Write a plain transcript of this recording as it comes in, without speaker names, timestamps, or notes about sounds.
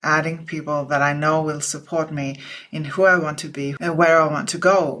adding people that I know will support me in who I want to be and where I want to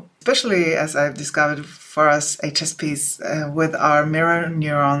go. Especially as I've discovered for us HSPs with our mirror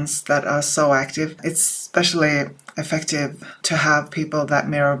neurons that are so active, it's especially effective to have people that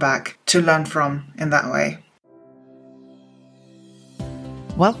mirror back to learn from in that way.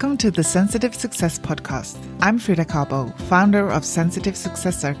 Welcome to the Sensitive Success Podcast. I'm Frida Cabo, founder of Sensitive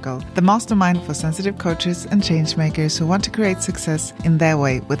Success Circle, the mastermind for sensitive coaches and changemakers who want to create success in their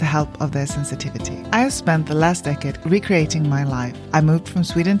way with the help of their sensitivity. I have spent the last decade recreating my life. I moved from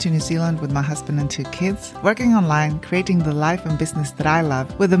Sweden to New Zealand with my husband and 2 kids, working online, creating the life and business that I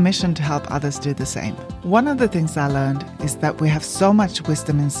love with a mission to help others do the same. One of the things I learned is that we have so much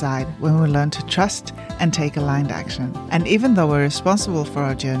wisdom inside when we learn to trust and take aligned action. And even though we're responsible for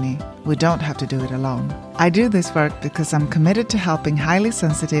our journey, we don't have to do it alone. I do this work because I'm committed to helping highly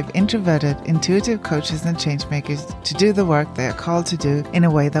sensitive, introverted, intuitive coaches and changemakers to do the work they are called to do in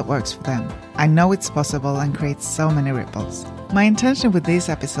a way that works for them. I know it's possible and creates so many ripples. My intention with these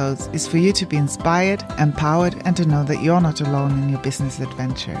episodes is for you to be inspired, empowered, and to know that you're not alone in your business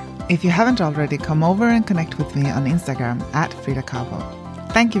adventure. If you haven't already, come over and connect with me on Instagram at Frida Cabo.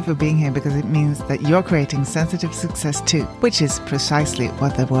 Thank you for being here because it means that you're creating sensitive success too, which is precisely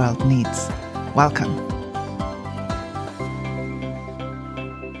what the world needs. Welcome.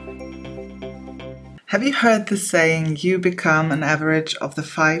 Have you heard the saying, you become an average of the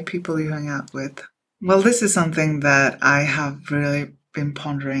 5 people you hang out with? Well, this is something that I have really been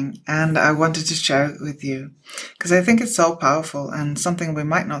pondering and I wanted to share it with you because I think it's so powerful and something we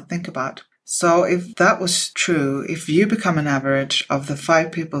might not think about. So if that was true, if you become an average of the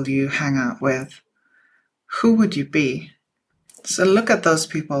 5 people you hang out with, who would you be? So look at those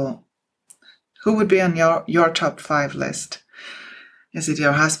people. Who would be on your top 5 list? Is it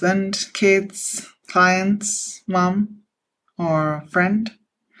your husband, kids, clients, mom, or friend?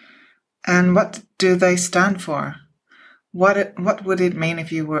 And what do they stand for? What would it mean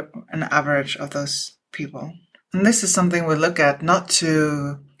if you were an average of those people? And this is something we look at not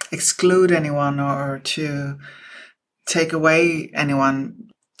to exclude anyone or to take away anyone,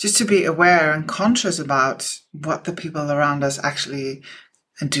 just to be aware and conscious about what the people around us actually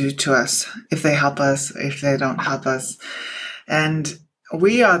do to us, if they help us, if they don't help us. And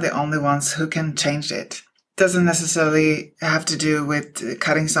we are the only ones who can change it. Doesn't necessarily have to do with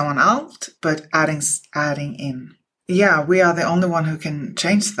cutting someone out, but adding in. Yeah, we are the only one who can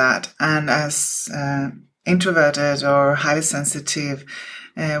change that. And as introverted or highly sensitive,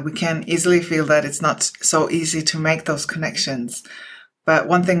 we can easily feel that it's not so easy to make those connections. But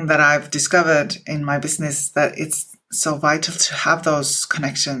one thing that I've discovered in my business that it's so vital to have those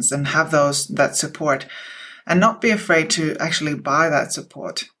connections and have that support and not be afraid to actually buy that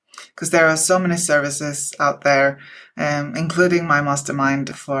support. Because there are so many services out there, including my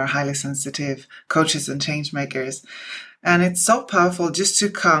mastermind for highly sensitive coaches and change makers. And it's so powerful just to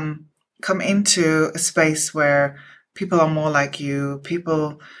come into a space where people are more like you,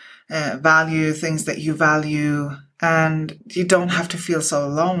 people value things that you value, and you don't have to feel so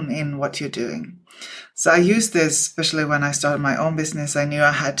alone in what you're doing. So I used this, especially when I started my own business. I knew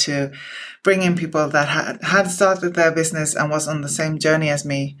I had to bring in people that had started their business and was on the same journey as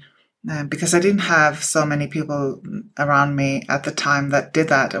me, because I didn't have so many people around me at the time that did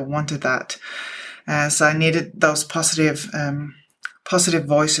that or wanted that. So I needed those positive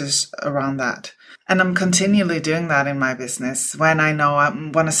voices around that. And I'm continually doing that in my business. When I know I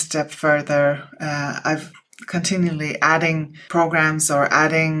want to step further, I've continually adding programs or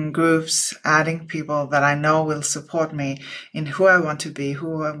adding groups, adding people that I know will support me in who I want to be,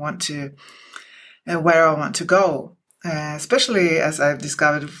 who I want to, where I want to go. Especially as I've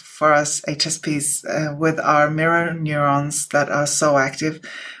discovered for us HSPs with our mirror neurons that are so active,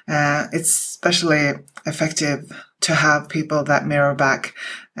 it's especially effective to have people that mirror back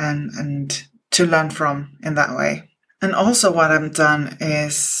and to learn from in that way. And also what I've done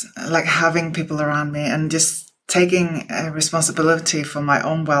is like having people around me and just taking responsibility for my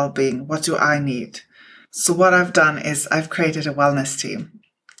own well-being. What do I need? So what I've done is I've created a wellness team.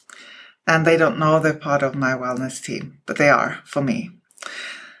 And they don't know they're part of my wellness team, but they are for me.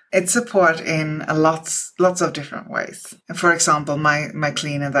 It's support in lots of different ways. For example, my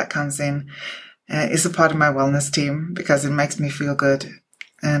cleaner that comes in is a part of my wellness team because it makes me feel good.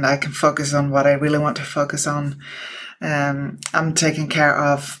 And I can focus on what I really want to focus on. I'm taking care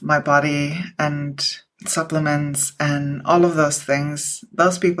of my body and supplements and all of those things.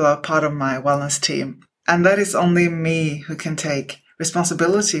 Those people are part of my wellness team. And that is only me who can take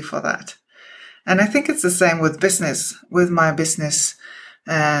responsibility for that. And I think it's the same with business, with my business,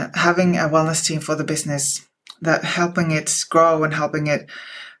 having a wellness team for the business, that helping it grow and helping it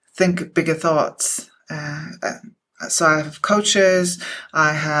think bigger thoughts. So I have coaches,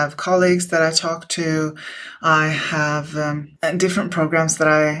 I have colleagues that I talk to, I have different programs that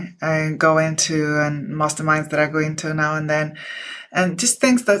I go into and masterminds that I go into now and then, and just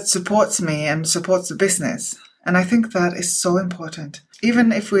things that supports me and supports the business. And I think that is so important.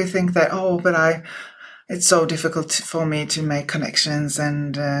 Even if we think that, it's so difficult for me to make connections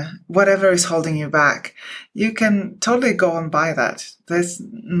and whatever is holding you back, you can totally go and buy that. There's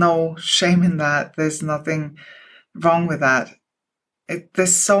no shame in that. There's nothing wrong with that.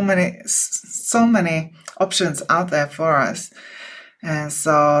 There's so many options out there for us. And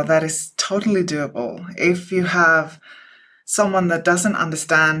so that is totally doable. If you have someone that doesn't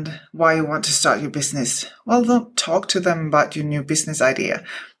understand why you want to start your business, well, don't talk to them about your new business idea,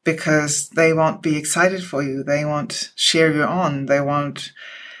 because they won't be excited for you. They won't cheer you on. They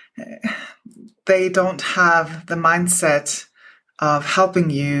don't have the mindset of helping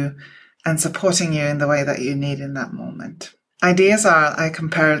you and supporting you in the way that you need in that moment. Ideas I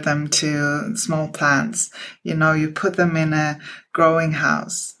compare them to small plants. You put them in a growing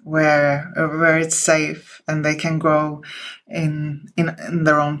house where it's safe and they can grow in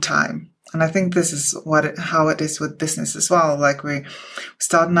their own time. And I think this is how it is with business as well. Like we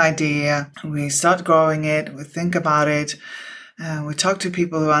start an idea, we start growing it, we think about it, we talk to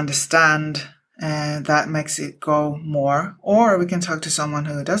people who understand, and that makes it grow more. Or we can talk to someone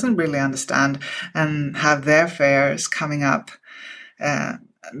who doesn't really understand and have their fears coming up,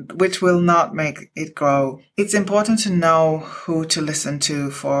 which will not make it grow. It's important to know who to listen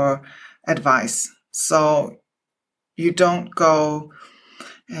to for advice. So you don't go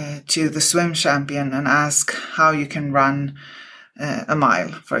to the swim champion and ask how you can run a mile,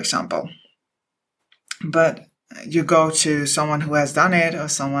 for example. But you go to someone who has done it or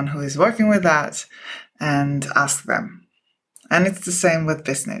someone who is working with that and ask them. And it's the same with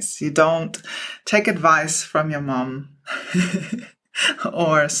business. You don't take advice from your mom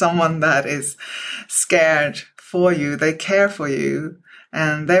or someone that is scared for you. They care for you,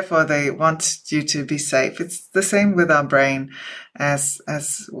 and therefore they want you to be safe. It's the same with our brain as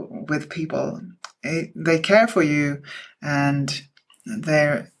with people. They care for you and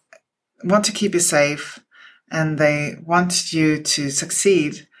they want to keep you safe and they want you to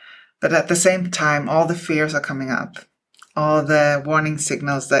succeed. But at the same time, all the fears are coming up. All the warning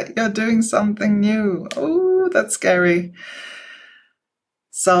signals that you're doing something new. Oh, that's scary.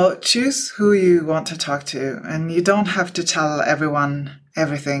 So choose who you want to talk to, and you don't have to tell everyone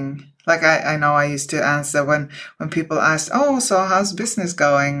everything. Like I know I used to answer when people asked, so how's business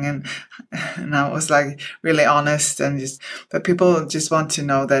going? And I was like really honest but people just want to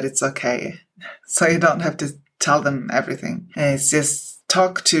know that it's okay. So you don't have to tell them everything. It's just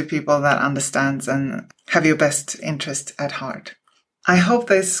talk to people that understands and have your best interest at heart. I hope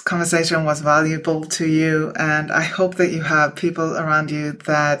this conversation was valuable to you, and I hope that you have people around you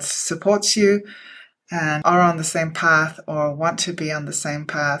that support you and are on the same path or want to be on the same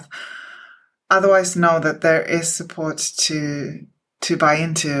path. Otherwise, know that there is support to buy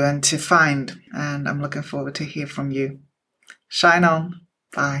into and to find, and I'm looking forward to hear from you. Shine on.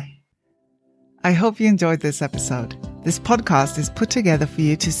 Bye. I hope you enjoyed this episode. This podcast is put together for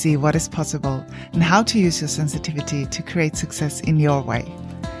you to see what is possible and how to use your sensitivity to create success in your way.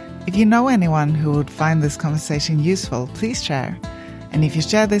 If you know anyone who would find this conversation useful, please share. And if you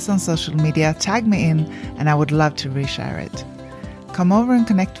share this on social media, tag me in and I would love to reshare it. Come over and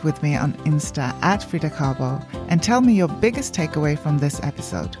connect with me on Insta @Frida Karbo and tell me your biggest takeaway from this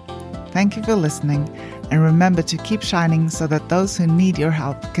episode. Thank you for listening, and remember to keep shining so that those who need your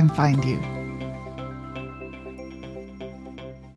help can find you.